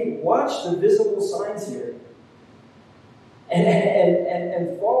saying, hey, watch the visible signs here.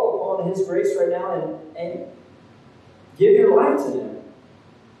 And fall upon His grace right now and give your life to Him.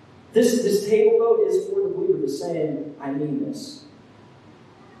 This table, though, is for the believer that's saying, I need this.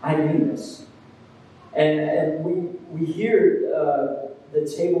 I need this. And we hear the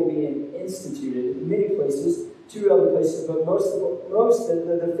table being instituted in many places, 2 other places, but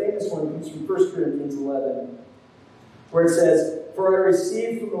the famous one comes from 1 Corinthians 11, where it says, For I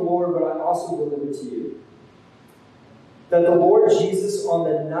received from the Lord what I also delivered to you, that the Lord Jesus, on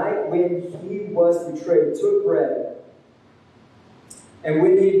the night when He was betrayed, took bread, and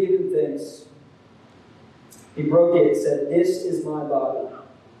when He had given thanks, He broke it and said, This is my body.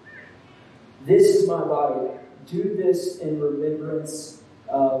 This is my body. Do this in remembrance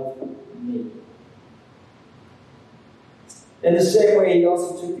of me. In the same way, He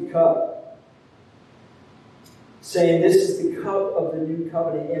also took the cup, saying, This is the cup of the new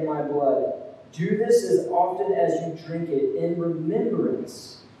covenant in my blood. Do this as often as you drink it in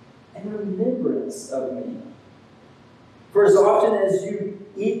remembrance of me. For as often as you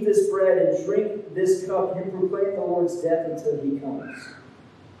eat this bread and drink this cup, you proclaim the Lord's death until He comes.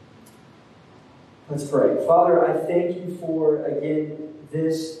 Let's pray. Father, I thank You for, again,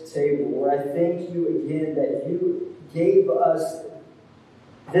 this table. Lord, I thank You again that You gave us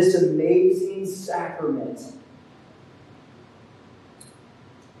this amazing sacrament.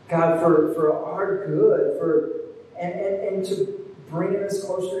 God, for our good, and to bring us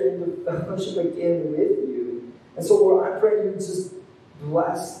closer into fellowship again with You. And so, Lord, I pray You just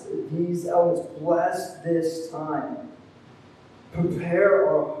bless these elements, bless this time. Prepare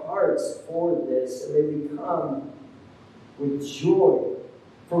our hearts for this, and may we come with joy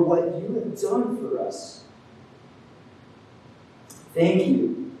for what You have done for us. Thank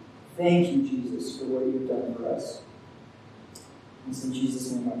You. Thank You, Jesus, for what You've done for us. It's in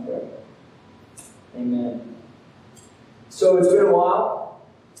Jesus' name I pray. Amen. So it's been a while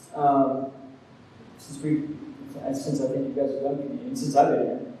since I think you guys have done communion, since I've been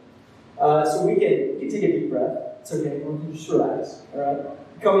here. So you can take a deep breath. It's okay. We'll just relax. All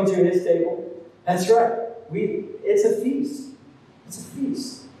right. Coming to His table. That's right. It's a feast. It's a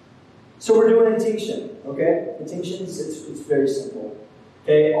feast. So we're doing intinction. Okay. Intinctions. It's very simple.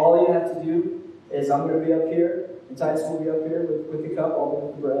 Okay. All you have to do is I'm going to be up here. And Titus will be up here with the cup, I'll be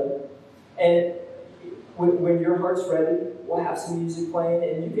with the bread. And when your heart's ready, we'll have some music playing,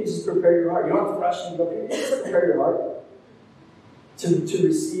 and you can just prepare your heart. You don't have to rush and go up here. Just prepare your heart to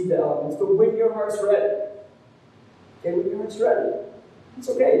receive the elements. But when your heart's ready, it's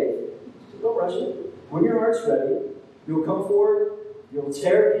okay. Don't rush it. When your heart's ready, you'll come forward, you'll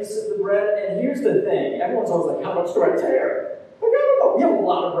tear a piece of the bread, and here's the thing. Everyone's always like, how much do I tear? Like, I don't know. We have a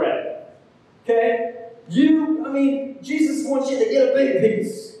lot of bread. Okay? Jesus wants you to get a big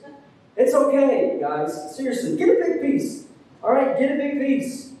piece. It's okay, guys. Seriously, get a big piece. All right, get a big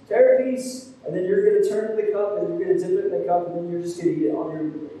piece. Tear a piece, and then you're going to turn to the cup, and you're going to dip it in the cup, and then you're just going to eat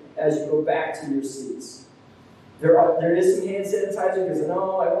it as you go back to your seats. There is some hand sanitizer because I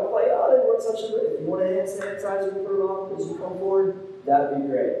want to play. They weren't such a. If you want a hand sanitizer to put it on as you come forward, that would be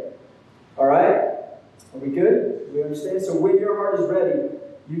great. All right, are we good? We understand. So when your heart is ready,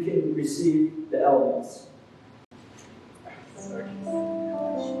 you can receive the elements.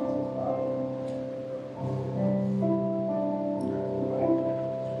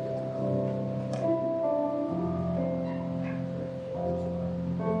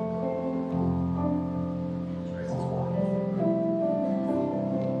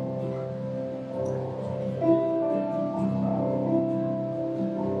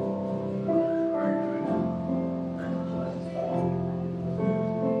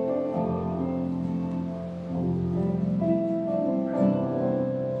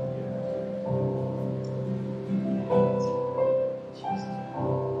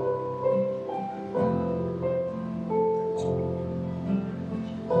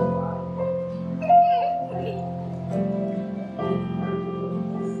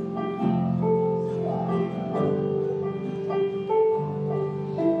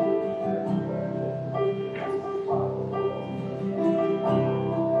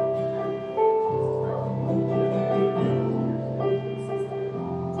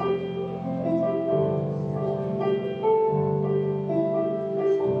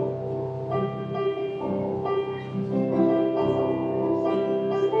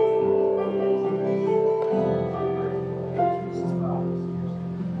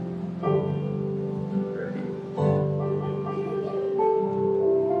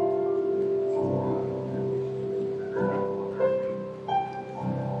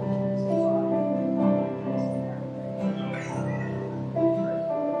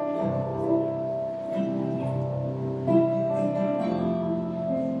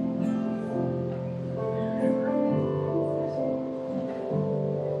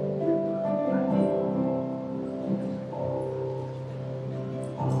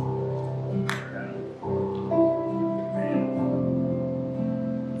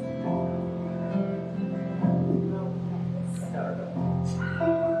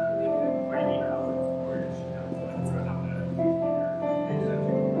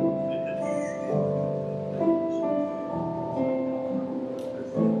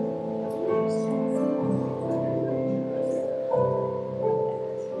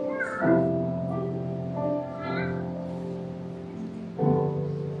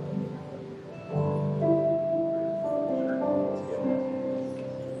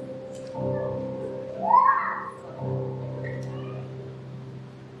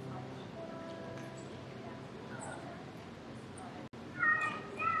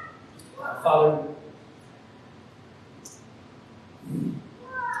 Father,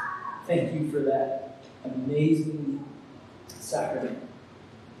 thank you for that amazing sacrament.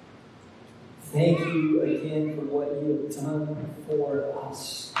 Thank you again for what you have done for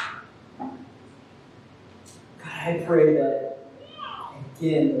us. God, I pray that,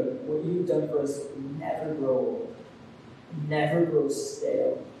 again, what you've done for us will never grow old, never grow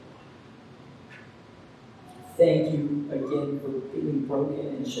stale. Thank you again for being broken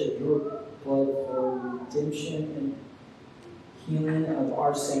and shed your blood for redemption and healing of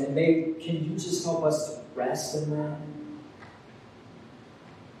our sin. And can you just help us to rest in that?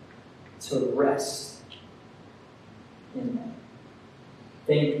 To rest in that.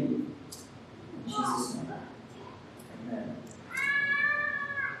 Thank you. In Jesus' name. Amen.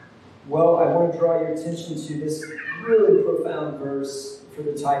 Well, I want to draw your attention to this really profound verse for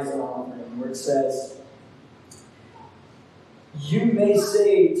the tithes and offering, where it says, "You may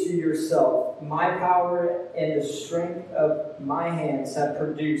say to yourself, my power and the strength of my hands have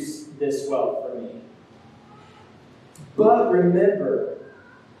produced this wealth for me. But remember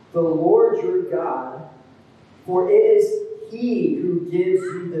the Lord your God, for it is He who gives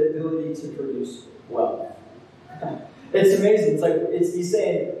you the ability to produce wealth." It's amazing. It's like he's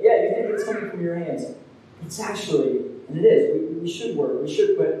saying, yeah, you think it's coming from your hands. It's actually, and it is. We should work. We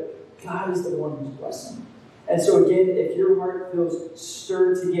should, but God is the one who's blessing. And so again, if your heart feels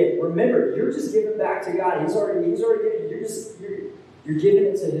stirred to give, remember, you're just giving back to God. He's already given. You're giving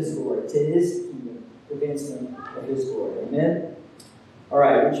it to His glory, to His kingdom, the advancement of His glory. Amen. All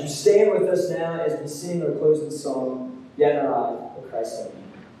right, would you stand with us now as we sing our closing song, "Yet Not I, but Christ in Me."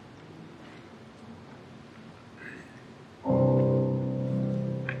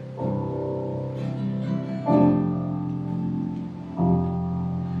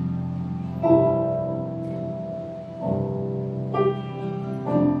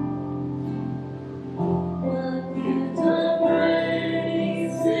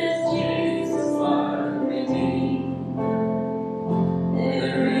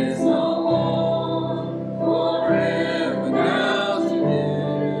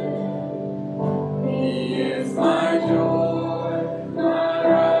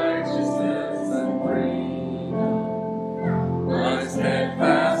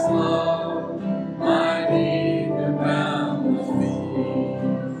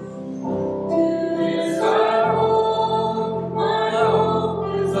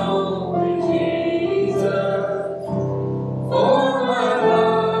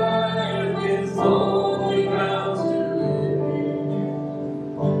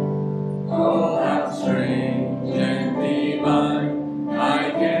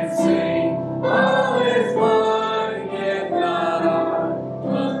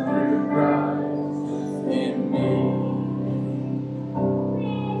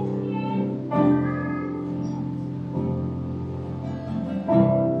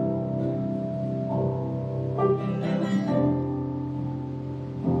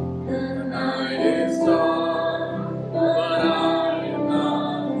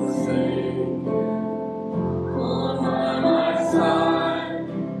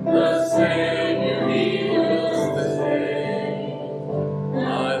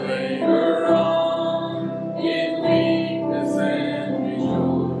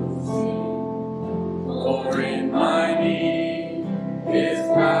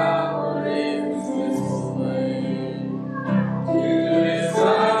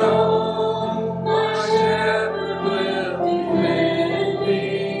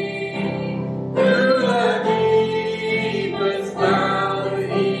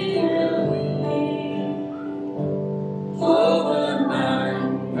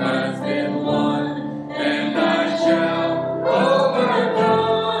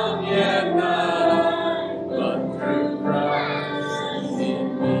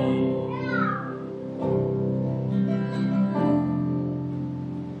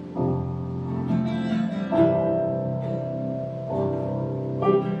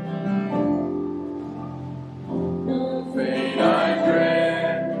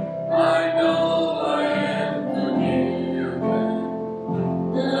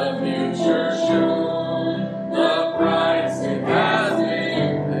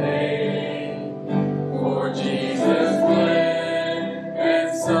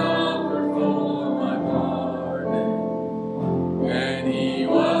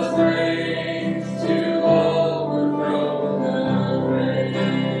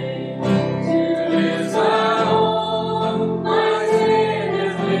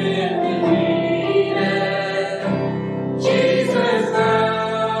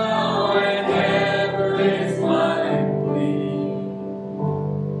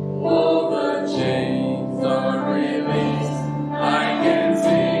 are released. I can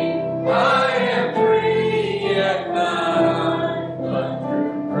sing, I am free, yet not I, but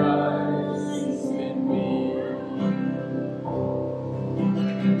through Christ in me.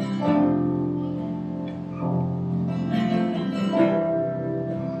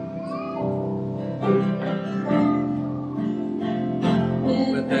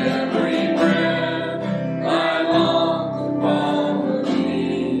 With every breath, I long to follow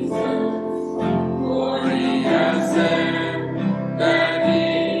Jesus. For He has said that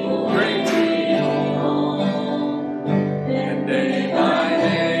He will bring me home. And day by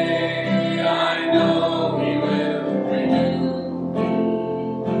day, I know He will renew me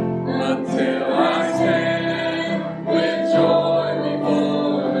until I stand with joy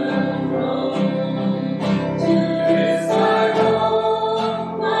before the throne. To this I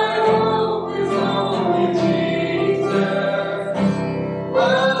hope, my hope is only Jesus.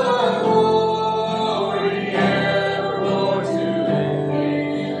 Oh, glory evermore to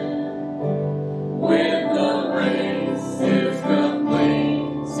Him. When the race is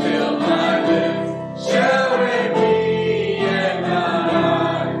complete, still my lips shall repeat, yet not I,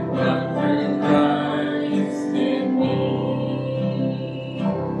 but through Christ in me.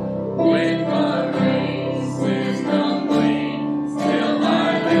 When my race is complete, still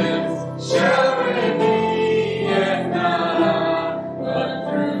my lips shall repeat, yet not I, but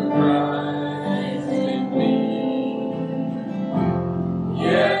through Christ in me.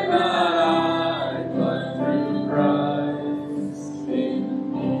 Yet not I, but through Christ in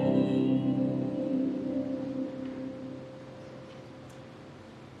me.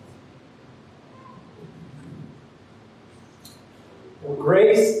 Well,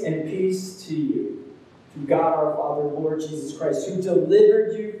 grace and peace to you, to God our Father, Lord Jesus Christ, who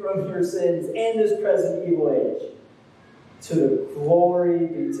delivered you from your sins and this present evil age. To the glory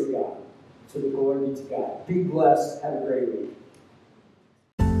be to God. To the glory be to God. Be blessed. Have a great week.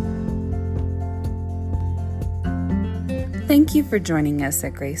 Thank you for joining us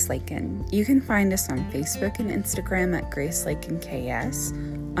at Grace Lakin. You can find us on Facebook and Instagram at Grace Lakin KS,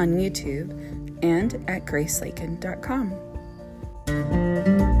 on YouTube, and at gracelakin.com.